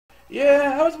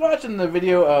Yeah, I was watching the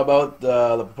video about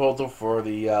the proposal for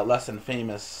the less than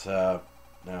famous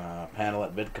panel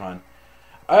at VidCon.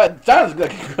 It sounds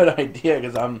like a good idea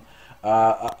because I'm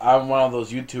one of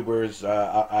those YouTubers.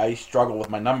 I struggle with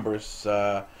my numbers.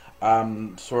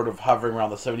 I'm sort of hovering around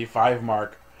the 75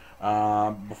 mark.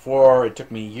 Before it took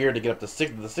me a year to get up to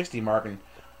the 60 mark,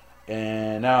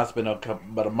 and now it's been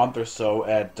about a month or so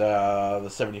at the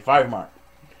 75 mark.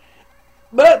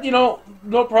 But, no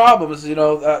problems.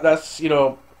 That's,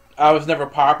 I was never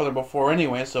popular before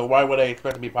anyway, so why would I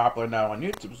expect to be popular now on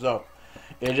YouTube? So,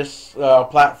 it's just a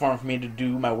platform for me to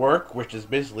do my work, which is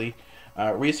basically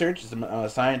research. I'm a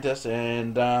scientist,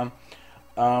 and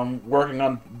working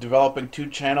on developing 2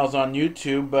 channels on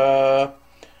YouTube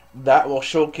that will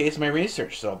showcase my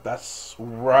research. So, that's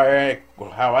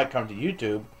how I come to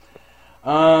YouTube.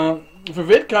 For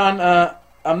VidCon,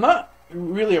 I'm not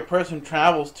really a person who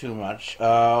travels too much.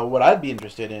 What I'd be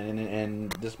interested in, and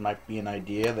this might be an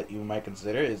idea that you might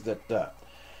consider, is that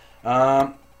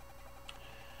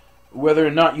whether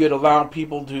or not you'd allow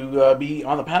people to be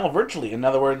on the panel virtually. In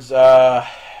other words,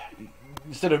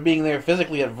 instead of being there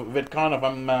physically at VidCon, if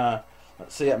I'm,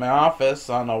 let's say, at my office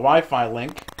on a Wi-Fi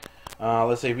link,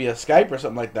 let's say via Skype or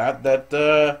something like that,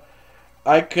 that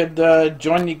I could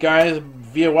join you guys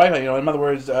via Wi-Fi. In other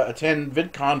words, attend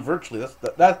VidCon virtually.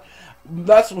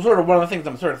 That's sort of one of the things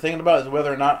I'm sort of thinking about, is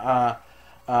whether or not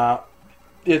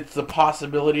it's a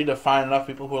possibility to find enough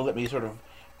people who will let me sort of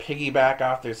piggyback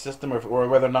off their system, or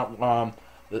whether or not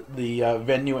the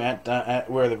venue at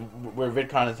where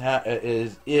VidCon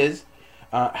is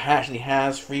actually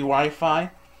has free Wi-Fi,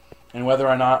 and whether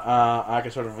or not I can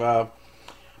sort of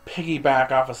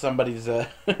piggyback off of somebody's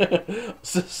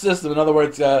system. In other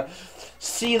words,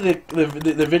 see the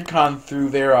VidCon through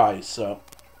their eyes. So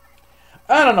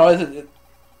I don't know.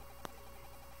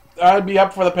 I'd be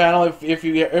up for the panel if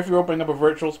you're opening up a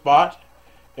virtual spot,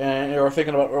 or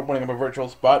thinking about opening up a virtual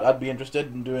spot. I'd be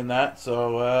interested in doing that.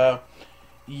 So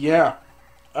yeah,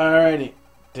 alrighty,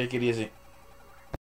 take it easy.